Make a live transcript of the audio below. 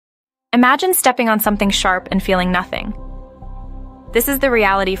Imagine stepping on something sharp and feeling nothing. This is the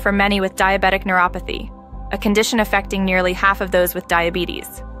reality for many with diabetic neuropathy, a condition affecting nearly half of those with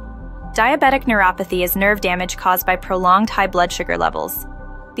diabetes. Diabetic neuropathy is nerve damage caused by prolonged high blood sugar levels.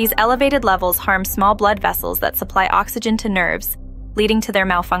 These elevated levels harm small blood vessels that supply oxygen to nerves, leading to their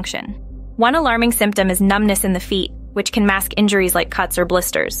malfunction. One alarming symptom is numbness in the feet, which can mask injuries like cuts or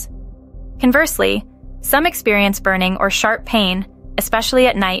blisters. Conversely, some experience burning or sharp pain, especially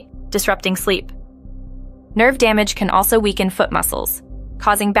at night, disrupting sleep. Nerve damage can also weaken foot muscles,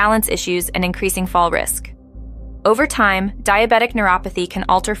 causing balance issues and increasing fall risk. Over time, diabetic neuropathy can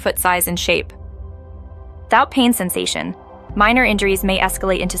alter foot size and shape. Without pain sensation, minor injuries may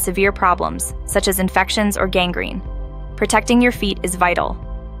escalate into severe problems, such as infections or gangrene. Protecting your feet is vital.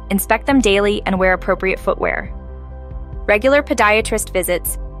 Inspect them daily and wear appropriate footwear. Regular podiatrist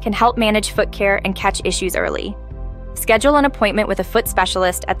visits can help manage foot care and catch issues early. Schedule an appointment with a foot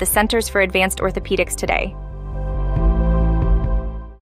specialist at the Centers for Advanced Orthopedics today.